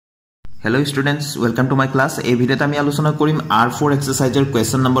Hello students, welcome to my class. এই ভিডিওতে আমি আলোচনা কৰিম R4 এক্সাৰসাইজৰ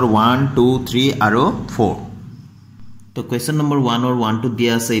কোৱেশ্চন নম্বৰ 1 2 3 আৰু 4 তো কোৱেশ্চন নম্বৰ 1 और 1 2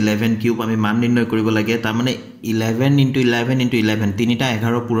 দিয়া আছে 11 কিউব আমি মান নিৰ্ণয় কৰিব লাগে তাৰ মানে 11 * 11 * 11 তিনিটা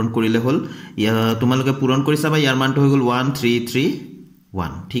 11 পূৰণ কৰিলে হল তোমালোকে পূৰণ কৰি চাবা ইয়াৰ মানটো হৈ গল 1 3 3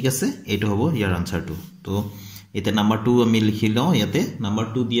 1 ঠিক আছে এইটো হ'ব ইয়াৰ আনসাৰটো তো এতে নাম্বাৰ 2 আমি লিখি লওঁ ইয়াতে নাম্বাৰ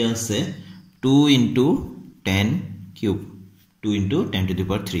 2 দিয়া আছে 2 * 10 কিউব 2 * 10 to the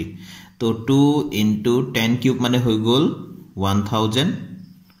power 3 तो 2 into 10 cube माने হৈ গল 1000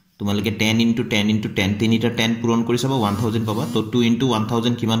 তোমালকে 10 into 10 into 10 তিনিটা 10 পূৰণ কৰি চাবা 1000 পাবা তো 2 into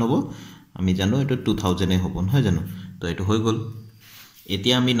 1000 কিমান হ'ব আমি জানো এটো 2000 এ হ'ব নহয় জানো তো এটো হৈ গল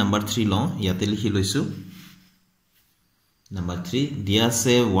এতিয়া আমি নাম্বাৰ 3 লওঁ ইয়াতে লিখি লৈছো নাম্বাৰ 3 দিয়া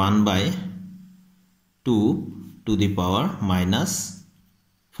আছে 1/2 to the power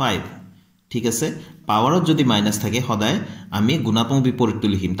 -5 ঠিক আছে পাৱাৰত যদি মাইনাস থাকে সদায় আমি গুণাত্মক বিপৰীতটো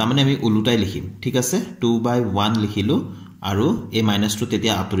লিখিম তাৰ মানে আমি উলুটাই লিখিম ঠিক আছে 2/1 লিখিলো আৰু এই মাইনাসটো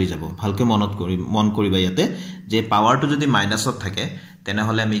তেতিয়া আতৰি যাব ভালকে মন কৰিবা ইয়াতে যে পাৱাৰটো যদি মাইনাসত থাকে তেনে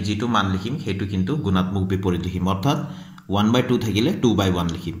হলে আমি যেটো মান লিখিম হেতু কিন্তু গুণাত্মক বিপৰীত লিখিম অৰ্থাৎ 1/2 থাকিলে 2/1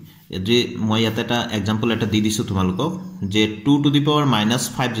 লিখিম যে মই ইয়াতে এটা एग्जांपल এটা দি দিছো তোমালোকক যে 2 to the power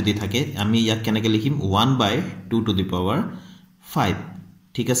 -5 যদি থাকে আমি ইয়াক কেনেকৈ লিখিম 1/2 to the power 5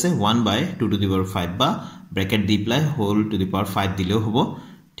 ঠিক আছে 1/2 to the power 5 বা bracket the ply whole to the পাওয়ার 5 দিলেও হ'ব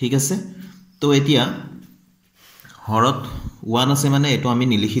ঠিক আছে তো এতিয়া হৰত 1 আছে মানে এটো আমি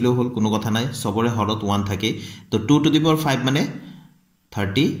নিলিখিলেও হল কোনো কথা নাই সবৰে হৰত 1 থাকে তো 2 to the power 5 মানে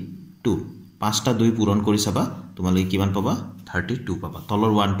 32 পাঁচটা 2 পূৰণ কৰি চাবা তোমালোকে কিমান পাবা 32 পাবা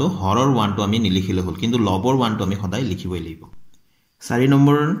তলৰ 1 টো হৰৰ 1 টো আমি নিলিখিলে হল কিন্তু লবৰ 1 টো আমি সদায় লিখিবই লাগিব 4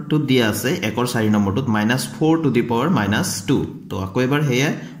 নম্বৰটো দিয়া আছে একৰ 4 নম্বৰটোত -4 to the power -2 তো আকৌ এবাৰ হেয়া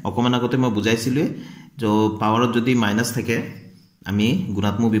অকমান আগতে মই বুজাইছিলো যে পাৱাৰত যদি মাইনাস থাকে আমি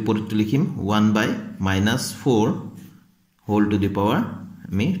গুণাত্মক বিপৰীতটো লিখিম 1/-4 হোল টু দি পাৱাৰ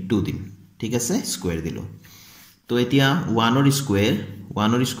আমি 2 দিম ঠিক আছে স্কয়াৰ দিলো তো এতিয়া 1 ৰ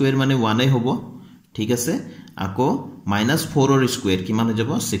স্কয়াৰ মানে 1 এ হ'ব ঠিক আছে আকৌ -4 ৰ স্কয়াৰ কিমান হৈ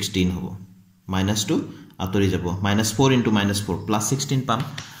যাব 16 হ'ব -2 আতৰি যাব -4 * -4 +16 পাম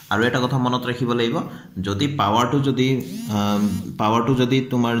আৰু এটা কথা মনত ৰাখিব লাগিব যদি পাৱাৰটো যদি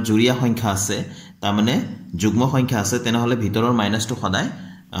তোমাৰ জুৰিয়া সংখ্যা আছে তাৰ মানে যুগ্ম সংখ্যা আছে তেনে হলে ভিতৰৰ মাইনাসটো সদায়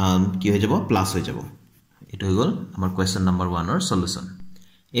কি হৈ যাব প্লাস হৈ যাব এটো হৈ গল আমাৰ কোৱেশ্চন নম্বৰ 1 ৰ সলিউশন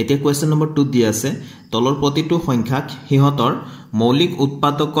এতিয়া কোৱেশ্চন নম্বৰ 2 দিয়া আছে তলৰ প্ৰতিটো সংখ্যাক হিহতৰ মৌলিক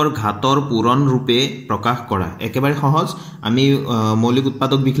উৎপাদকৰ ঘাতৰ পূৰণ ৰূপে প্ৰকাশ কৰা একেবাৰে সহজ আমি মৌলিক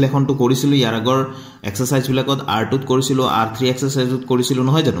উৎপাদক বিশ্লেষণটো কৰিছিলো ইয়াৰ আগৰ এক্সাৰসাইজ বিলাকত R2 ত কৰিছিলো R3 এক্সাৰসাইজত কৰিছিলো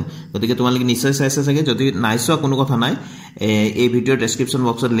নহয় জানো গতিকে তোমালোকে নিশ্চয় চাইছা চাগে যদি নাইছোৱা কোনো কথা নাই এই ভিডিঅ ডেসক্ৰিপচন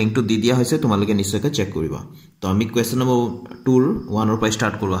বক্সত লিংকটো দি দিয়া হৈছে তোমালোকে নিশ্চয়কৈ চেক কৰিবা তো আমি কোৱেশ্চন নম্বৰ 2 ৰ 1 ৰ পৰা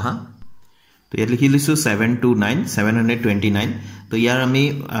ষ্টাৰ্ট কৰো হা তো ইয়াত লিখি লৈছো 729 তো ইয়াৰ আমি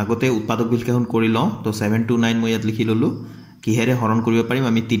আগতে উৎপাদক বিশ্লেষণ কৰি লওঁ তো 729 মই ইয়াত লিখি ললো কিহেৰে হৰণ কৰিব পাৰিম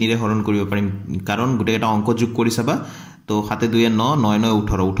আমি 3 ৰে হৰণ কৰিব পাৰিম কাৰণ গুটেটা অংক যোগ কৰি চাবা তো 7 2 9 9 9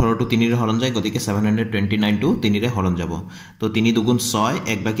 18 18 টো 3 ৰে হৰণ যায় গতিকে 729 টো 3 ৰে হৰণ যাব তো 3 2 6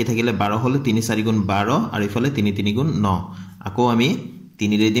 এক বাকি থাকিলে 12 হলে 3 4 12 আৰু ইফালে 3 3 9 আকৌ আমি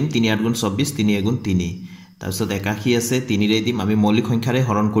 3 ৰে দিম 3 8 24 3 1 3 তাৰপিছত 81 আছে 3 ৰে দিম আমি মৌলিক সংখ্যাৰে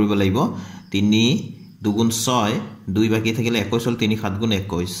হৰণ কৰিব লাগিব 3 2 6 2 বাকি থাকিলে 21 হল 3 7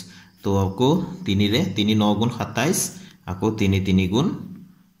 21 তো আকৌ 3 ৰে 3 9 27 আকৌ 3 3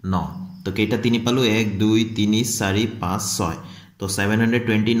 9 তো কেইটা 3 পালো 1 2 3 4 5 6 তো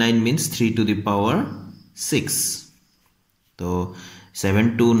 729 means 3 to the power 6 তো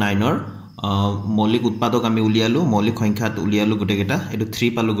 729 ৰ মৌলিক উৎপাদক আমি উলিয়ালো মৌলিক সংখ্যাত উলিয়ালো গুটেকেটা এটো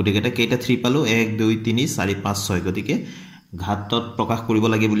 3 পালো গুটেকেটা কেইটা 3 পালো 1 2 3 4 5 6 গতিকে ঘাতত প্ৰকাশ কৰিব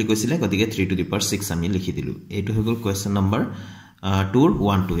লাগে বুলি কৈছিলে গতিকে 3 to the power 6 আমি লিখি দিলো এটো হৈ গল কোৱেশ্চন নম্বৰ 2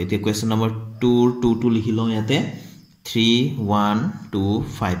 1 2 এতিয়া কোৱেশ্চন নম্বৰ 2 2 2 লিখি লওঁ ইয়াতে 3 1 2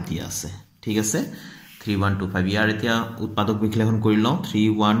 5 দিয়া আছে ঠিক আছে 3 1 2 5 ইয়াৰ এতিয়া উৎপাদক বিশ্লেষণ কৰি লওঁ 3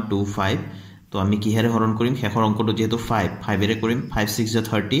 1 2 5 তো আমি কিহেৰে হৰণ কৰিম শেষৰ অংকটো যেহেতু 5 5 এৰে কৰিম 5 6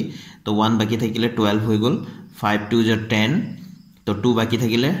 30 তো 1 বাকি থাকিলে 12 হৈ গল 5 2 10 তো 2 বাকি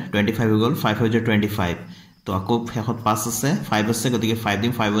থাকিলে 25 হৈ গল 5 25 তো আকৌ শেষত 5 আছে 5 আছে গতিকে 5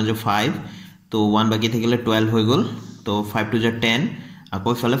 দিম 5 1 5 তো 1 বাকি থাকিলে 12 হৈ গল তো 5 2 10 আকৌ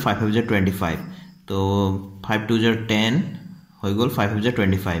ইফালে 5 25 তো 5 2 10 হৈ গল 5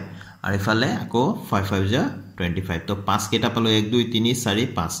 25 আৰু ইফালে আকৌ 5 25 তো 5 কেটা পালো 1 2 3 4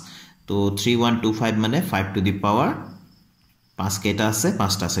 5 তো 3 1 2 5 মানে 5 to the power 5 কেটা আছে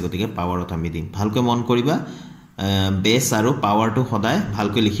 5টা আছে গতিকে পাৱাৰত আমি দিম ভালকৈ মন কৰিবা বেস আৰু পাৱাৰটো সদায়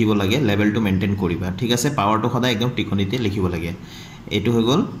ভালকৈ লিখিব লাগে লেভেলটো মেইনটেইন কৰিবা ঠিক আছে পাৱাৰটো সদায় একদম টিকনিতে লিখিব লাগে এইটো হৈ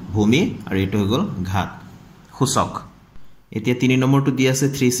গ'ল ভূমি আৰু এইটো হৈ গ'ল ঘাত সূচক এতিয়া 3 নম্বৰটো দি আছে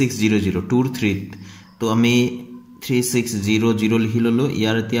 3600 2 3 তো আমি 3600 লিখি ললো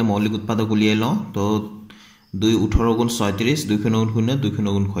ইয়াৰ এতিয়া মৌলিক উৎপাদক উলিয়াই লওঁ তো 2 18 গুণ 36 2 গুণ 0 2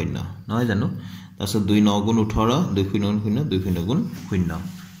 গুণ 0 নহয় জানো তাৰপিছত 2 9 গুণ 18 2 গুণ 0 2 গুণ 0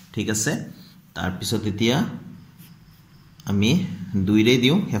 ঠিক আছে তাৰ পিছত এতিয়া আমি 2 ৰে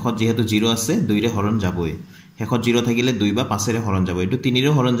দিও শেষত যেহেতু 0 আছে 2 ৰে হৰণ যাবই শেষত 0 থাকিলে 2 বা 5 ৰে হৰণ যাব এটো 3 ৰে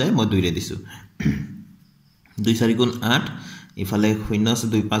হৰণ যায় মই 2 ৰে দিছো 2 4 গুণ 8 ইফালে 0 আছে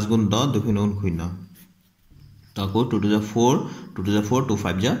 2 5 গুণ 10 2 গুণ 0 তাকো 2 to the 4 2 to the 4 2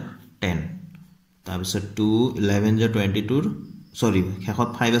 5 ja 10 তাৰ পিছত 2 11 ja 22 সৰি শেষত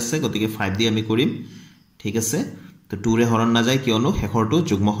 5 আছে গতিকে 5 দি আমি কৰিম ঠিক আছে তো 2 ৰে হৰণ না যায় কিয়নো শেষৰটো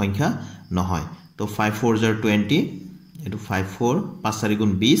যুগ্ম সংখ্যা নহয় তো 5 4 ja 20 এটো 5 4 5 4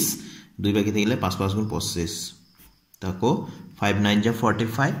 গুণ 20 2 বাকি থাকিলে 5 5 গুণ 25 তাকো 5 9 ja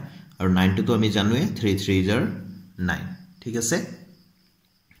 45 আৰু 9 তো আমি জানোৱে 3 3 ja 9 ঠিক আছে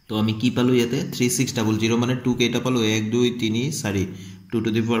তো আমি কি পালো ইয়াতে 3600 মানে 2 কেটা পালো 1 2 3 4 2 to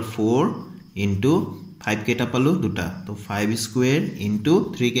the power 4 into 5 কেটা পালো দুটা তো 5 স্কয়ার into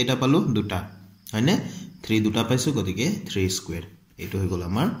 3 কেটা পালো দুটা হয়নে 3 দুটা পাইছো গতিকে 3 স্কয়ার এটো হৈ গল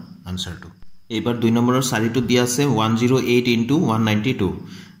আমাৰ আনসাৰটো এবাৰ 2 নম্বৰৰ 4 টো দিয়া আছে 108 into 192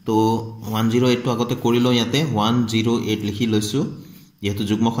 তো 108 টো আগতে কৰিলো ইয়াতে 108 লিখি লৈছো যেহেতু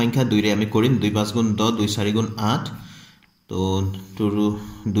যুগ্ম সংখ্যা 2 ৰে আমি কৰিম 2 5 গুণ 10 2 4 গুণ 8 তো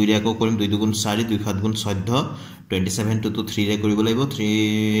 2 ৰে আকৌ কৰিম 2 2 গুণ 4 2 7 গুণ 14 27 to 3 ৰে কৰিব লাগিব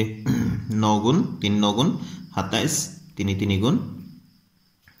 3 9 গুণ 3 9 গুণ 27 3 3 গুণ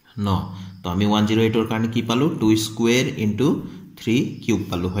 9 তো আমি 108 ৰ কাৰণে কি পালো 2 স্কয়াৰ into 3 কিউব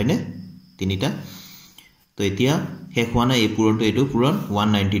পালো হয়নে তিনিটা তো এতিয়া শেষ হোৱা নাই এই পূৰণটো এটো পূৰণ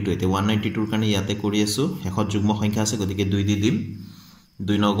 192 এতিয়া 192 ৰ কাৰণে ইয়াতে কৰি আছো শেষত যুগ্ম সংখ্যা আছে গতিকে 2 দি দিম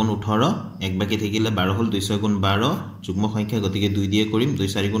 2 9 গুণ 18 এক বাকি থাকিলে 12 হল 2 6 গুণ 12 যুগ্ম সংখ্যা গতিকে 2 দিয়ে কৰিম 2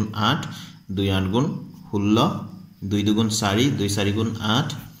 4 গুণ 8 2 8 গুণ 16 2 2 গুণ 4 2 4 গুণ 8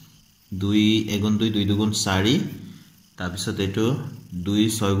 2 1 গুণ 2 2 2 গুণ 4 তাৰ পিছত এটো 2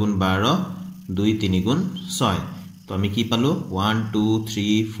 6 গুণ 12 2 3 গুণ 6 তো আমি কি পালো 1 2 3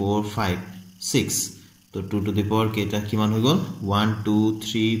 4 5 6 তো 2 to the power কেটা কিমান হৈ গল 1 2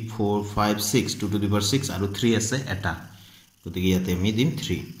 3 4 5 6 2 to the power 6 আৰু 3 আছে এটা গতিকে ইয়াতে আমি দিম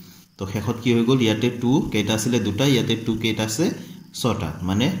 3 তো শেষত কি হৈ গল ইয়াতে 2 কেটা আছিল দুটা ইয়াতে 2 কেটা আছে 6টা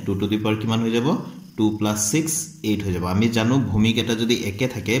মানে 2 to the power কিমান হৈ যাব 2 + 6 8 হৈ যাব আমি জানো ভূমি কেটা যদি একে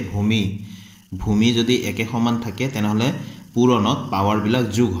থাকে ভূমি যদি একে সমান থাকে তেনেহলে পূৰণত পাৱাৰ বিলাক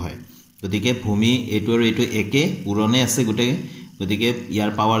যোগ হয় গতিকে ভূমি এটো আৰু এটো একে পূৰণে আছে গটে গতিকে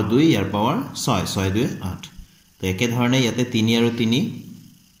ইয়াৰ পাৱাৰ 2 ইয়াৰ পাৱাৰ 6 6 2 8 তো একে ধৰণে ইয়াতে 3 আৰু 3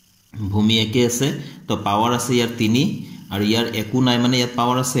 ভূমি একে আছে তো পাৱাৰ আছে ইয়াৰ 3 আৰু ইয়াৰ একো নাই মানে ইয়াত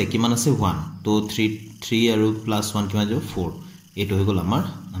পাৱাৰ আছে কিমান আছে 1 তো 3 আৰু +1 কিমান যাব 4 এটো হৈ গল আমাৰ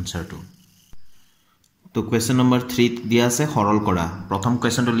আনসাৰটো তো কোয়েশ্চন নম্বৰ 3 দিয়া আছে সৰল কৰা প্ৰথম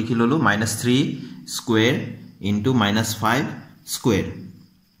কোয়েশ্চনটো লিখি ললো -3 স্কয়াৰ into -5 স্কয়াৰ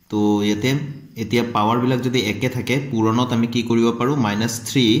তো ইয়াতে এতিয়া পাৱাৰ বিলাক যদি একে থাকে পূৰণত আমি কি কৰিব পাৰো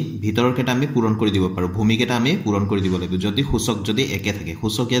 -3 ভিতৰৰ কেটা আমি পূৰণ কৰি দিব পাৰো ভূমি কেটা আমি পূৰণ কৰি দিব লাগিব যদি সূচক যদি একে থাকে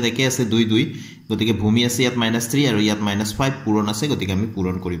সূচক ইয়াত একে আছে 2 2 গতিকে ভূমি আছে ইয়াত -3 আৰু ইয়াত -5 পূৰণ আছে গতিকে আমি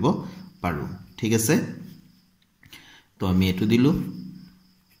পূৰণ কৰিব পাৰো ঠিক আছে তো আমি এটো দিলো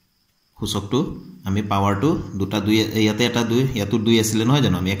সূচকটো আমি পাৱাৰটো দুটা 2 ইয়াতে এটা 2 ইয়াতো 2 আছিল নহয়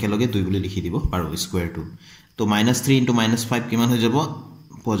জানো আমি একেলগে 2 বুলি লিখি দিব পাৰো স্কয়াৰটো তো -3 into -5 কিমান হৈ যাব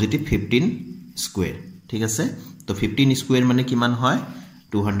পজিটিভ 15 স্কয়ার ঠিক আছে তো 15 স্কয়ার মানে কিমান হয়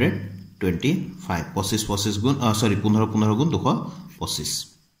 225 25 25 গুণ সরি 15 15 গুণ 225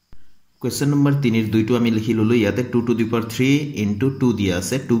 কোয়েশ্চন নম্বৰ 3 এর 2 টো আমি লিখি ললো ইয়াতে 2 to the power 3 into 2 দিয়া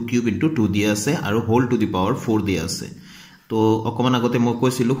আছে 2 কিউব into 2 দিয়া আছে আৰু হোল টু দি পাৱাৰ 4 দিয়া আছে তো অকমান আগতে মই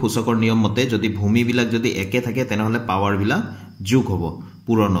কৈছিলো সূচকৰ নিয়ম মতে যদি ভূমি বিলাক যদি একে থাকে তেনেহলে পাৱাৰ বিলাক যোগ হ'ব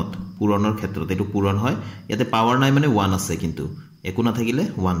পূৰণৰ ক্ষেত্ৰত এটো পূৰণ হয় ইয়াতে পাৱাৰ নাই মানে 1 আছে কিন্তু একো না থাকিলে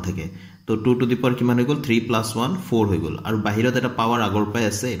 1 থাকে তো 2 to the power কিমান হৈ গল 3 + 1 4 হৈ গল আৰু বাহিৰত এটা পাৱাৰ আগৰ পাই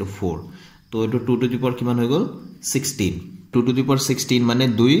আছে এটো 4 তো এটো 2 to the power কিমান হৈ গল 16 2 to the power 16 মানে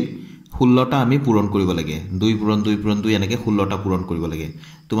 2 16টা আমি পূৰণ কৰিব লাগে 2 পূৰণ 2 পূৰণ 2 এনেকে 16টা পূৰণ কৰিব লাগে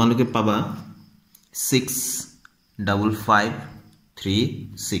তোমালোকে পাবা 6 5 5 3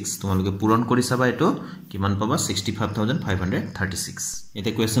 6 তোমালোকে পূৰণ কৰি চাবা এটো কিমান পাবা 65536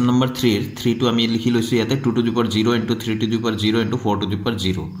 এটা কোয়েশ্চন নম্বৰ 3 3 টো আমি লিখি লৈছো ইয়াতে 2 to the power 0 into 3 to the power 0 into 4 to the power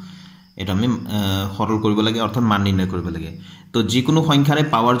 0 এটা আমি সৰল কৰিব লাগে অৰ্থাৎ মান নিৰ্ণয় কৰিব লাগে তো যিকোনো সংখ্যাৰে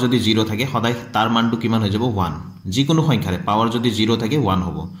পাৱাৰ যদি 0 থাকে সদায় তাৰ মানটো কিমান হৈ যাব 1 যিকোনো সংখ্যাৰে পাৱাৰ যদি 0 থাকে 1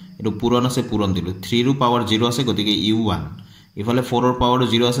 হ'ব এটো পূৰণ আছে পূৰণ দিলো 3 ৰ পাৱাৰ 0 আছে গতিকে u1 ইফালে 4 ৰ পাৱাৰ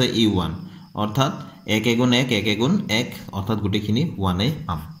 0 আছে ই 1 অৰ্থাৎ 1 * 1 1 * 1 অৰ্থাৎ গুটেখিনি 1 এ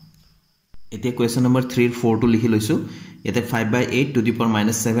পাম এতিয়া কোৱেশ্চন নম্বৰ 3 ৰ 4 টো লিখি লৈছো ইয়াতে 5/8 টু দি পাৱাৰ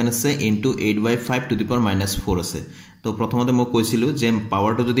 -7 আছে ইনটু 8/5 টু দি পাৱাৰ -4 আছে তো প্ৰথমতে মই কৈছিলো যে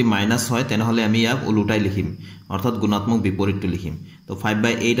পাৱাৰটো যদি মাইনাস হয় তেনেহলে আমি ইয়াক উলুটাই লিখিম অৰ্থাৎ গুণাত্মক বিপৰীতটো লিখিম তো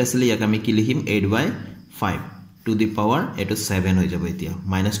 5/8 আছিল ইয়াক আমি কি লিখিম 8/5 টু দি পাৱাৰ এটো 7 হৈ যাব এতিয়া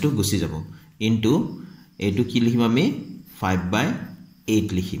মাইনাসটো গুছি যাব ইনটু এটো কি লিখিম আমি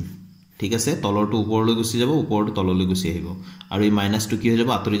 5/8 লিখিম ঠিক আছে তলৰটো ওপৰলৈ গুছি যাব ওপৰটো তললৈ গুছি আহিব আৰু এই মাইনাসটো কি হৈ যাব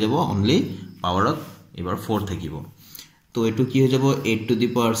আতৰি যাব অনলি পাৱাৰত এবাৰ 4 থাকিব তো এটো কি হৈ যাব 8 to the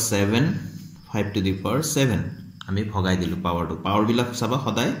power 7 5 to the power 7 আমি ভগাই দিলো পাৱাৰটো পাৱাৰ বিলাক সবা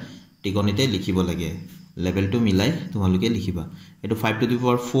সদায় টিকনিতে লিখিব লাগে লেভেলটো মিলাই তোমালোকে লিখিবা এটো 5 টু দি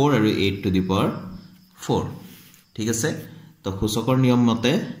পাৱাৰ 4 আৰু 8 টু দি পাৱাৰ 4 ঠিক আছে তো সূচকৰ নিয়ম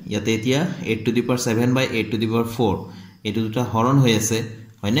মতে ইয়াতে এতিয়া 8 to the power 7/8 to the power 4 এটো দুটা হৰণ হৈ আছে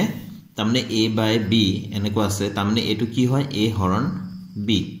হয়নে তামনে a by b এনেকুৱা আছে তামনে এটো কি হয় a হৰণ b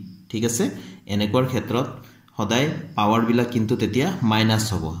ঠিক আছে এনেকুৱাৰ ক্ষেত্ৰত সদায় পাৱাৰ বিলাক কিন্তু তেতিয়া মাইনাস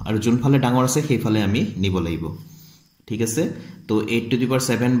হ'ব আৰু যোনফালে ডাঙৰ আছে সেইফালে আমি নিব লাগিব ঠিক আছে তো 8 to the power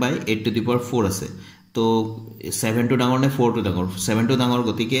 7/8 to the power 4 আছে তো 7 টো ডাঙৰ নে 4 টো ডাঙৰ 7 টো ডাঙৰ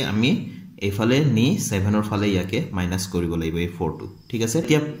গতিকে আমি এইফালে নি 7 ৰ ফালে ইয়াকে মাইনাস কৰিব লাগিব এই 4 টো ঠিক আছে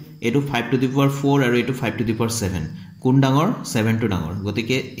এতিয়া এটো 5 টু দি পাৱাৰ 4 আৰু এটো 5 টু দি পাৱাৰ 7 কোন ডাঙৰ 7 টো ডাঙৰ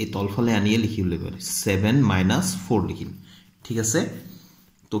গতিকে এই তলফালে আনিয়ে লিখিব লাগিব 7 - 4 লিখিম ঠিক আছে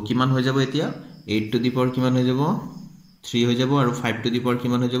তো কিমান হৈ যাব এতিয়া 8 টু দি পাৱাৰ কিমান হৈ যাব 3 হৈ যাব আৰু 5 টু দি পাৱাৰ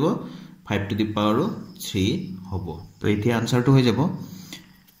কিমান হৈ যাব 5 টু দি পাৱাৰ 3 হ'ব তো এতিয়া আনসাৰটো হৈ যাব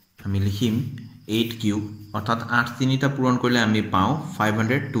আমি লিখিম 8 কিউব অৰ্থাৎ 8 তিনিটা পূৰণ কৰিলে আমি পাও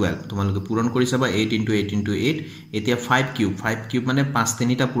 512 তোমালোকে পূৰণ কৰি চাবা 8 * 8 * 8 এতিয়া 5 কিউব মানে 5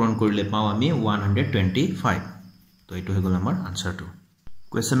 তিনিটা পূৰণ কৰিলে পাও আমি 125 তো এটো হৈ গল আমাৰ আনসাৰটো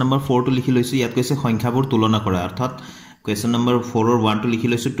কোৱেশ্চন নম্বৰ 4 টো লিখি লৈছো ইয়াত কৈছে সংখ্যাবোৰ তুলনা কৰা অৰ্থাৎ কোৱেশ্চন নম্বৰ 4 ৰ 1 টো লিখি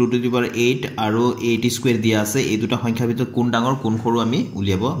লৈছো 2 টু দি পাৱাৰ 8 আৰু 8 স্কয়াৰ দিয়া আছে এই দুটা সংখ্যাৰ ভিতৰত কোন ডাঙৰ কোন সৰু আমি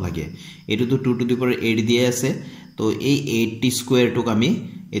উলিয়াব লাগে এটো তো 2 টু দি পাৱাৰ 8 দিয়া আছে তো এই 8 স্কয়াৰ টোক আমি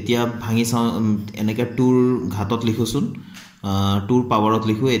এতিয়া ভাঙি চাও এনেকা 2 ৰ ঘাতত লিখোছুন 2 ৰ পাৱাৰত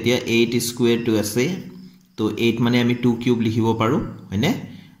লিখো এতিয়া 8 স্কয়াৰ টো আছে তো 8 মানে আমি 2 কিউব লিখিব পাৰো হয়নে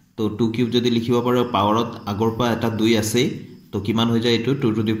তো 2 কিউব যদি লিখিব পাৰো পাৱাৰত আগৰ পৰা এটা 2 আছে তো কিমান হৈ যায় এটো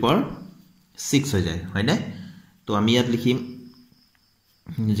 2 টু দি পাৱাৰ 6 হৈ যায় হয়নে তো আমি ইয়াত লিখিম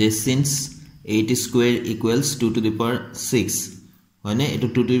যে since 8 square equals 2 to the power 6 হয়নে এটো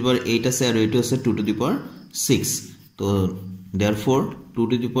 2 to the power 8 আছে আৰু এটো আছে 2 to the power 6 তো therefore 2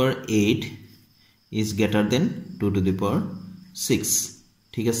 to the power 8 is greater than 2 to the power 6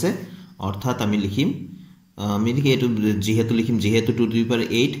 ঠিক আছে অৰ্থাৎ আমি লিখিম এটো যেহেতু লিখিম যেহেতু 2 to the power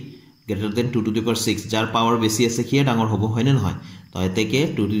 8 greater than 2 to the power 6 যাৰ পাৱাৰ বেছি আছে কি ডাঙৰ হ'ব হয়নে নহয় তো এতেকে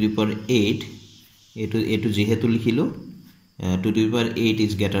 2 to the power 8 এটো যেহেতু লিখিলো 2 to the power 8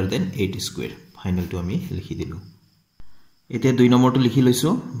 is greater than 8 square final টো আমি লিখি দিলো এতিয়া 2 নম্বৰটো লিখি লৈছো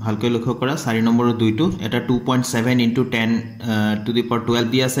ভালকৈ লক্ষ্য কৰা 4 নম্বৰৰ 2 টো এটা 2.7 into 10 to the power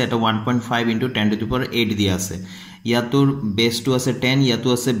 12 দিয়া আছে এটা 1.5 into 10 to the power 8 দিয়া আছে ইয়াটোৰ বেস টো আছে 10 ইয়াটো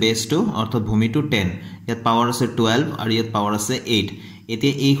আছে বেস টো অৰ্থাৎ ভূমিটো 10 ইয়াত পাৱাৰ আছে 12 আৰু ইয়াত পাৱাৰ আছে 8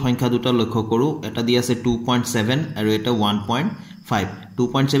 এতিয়া এই সংখ্যা দুটা লক্ষ্য কৰো এটা দিয়া আছে 2.7 আৰু এটা 1.5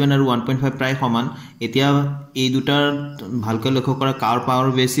 2.7 আৰু 1.5 প্ৰায় সমান এতিয়া এই দুটাৰ ভালকৈ লক্ষ্য কৰা কাৰ পাৱাৰ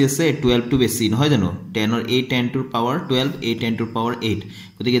বেছি আছে 12 টো বেছি নহয় জানো 10 ৰ 8 10 টুৰ পাৱাৰ 12 8 10 টুৰ পাৱাৰ 8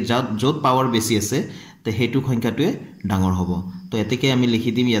 গতিকে যত পাৱাৰ বেছি আছে তে হেতু সংখ্যাটোৱে ডাঙৰ হ'ব তো এতেকে আমি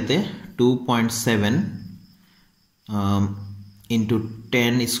লিখি দিম ইয়াতে 2.7 into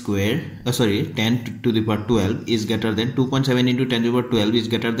 10 square 10 to the power 12 is greater than 2.7 into 10 to the power 12 is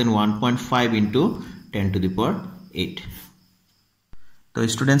greater than 1.5 into 10 to the power 8 তো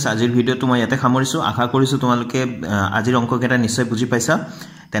স্টুডেন্টস আজিৰ ভিডিওটো মই ইয়াতে সামৰিছো আশা কৰিছো তোমালোকে আজিৰ অংককেটা নিশ্চয় বুজি পাইছা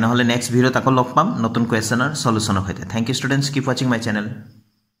তেনেহলে নেক্সট ভিডিওত আকৌ লগ পাম নতুন কোৱেশ্চনৰ সলিউশনৰ সৈতে thank U students keep watching my channel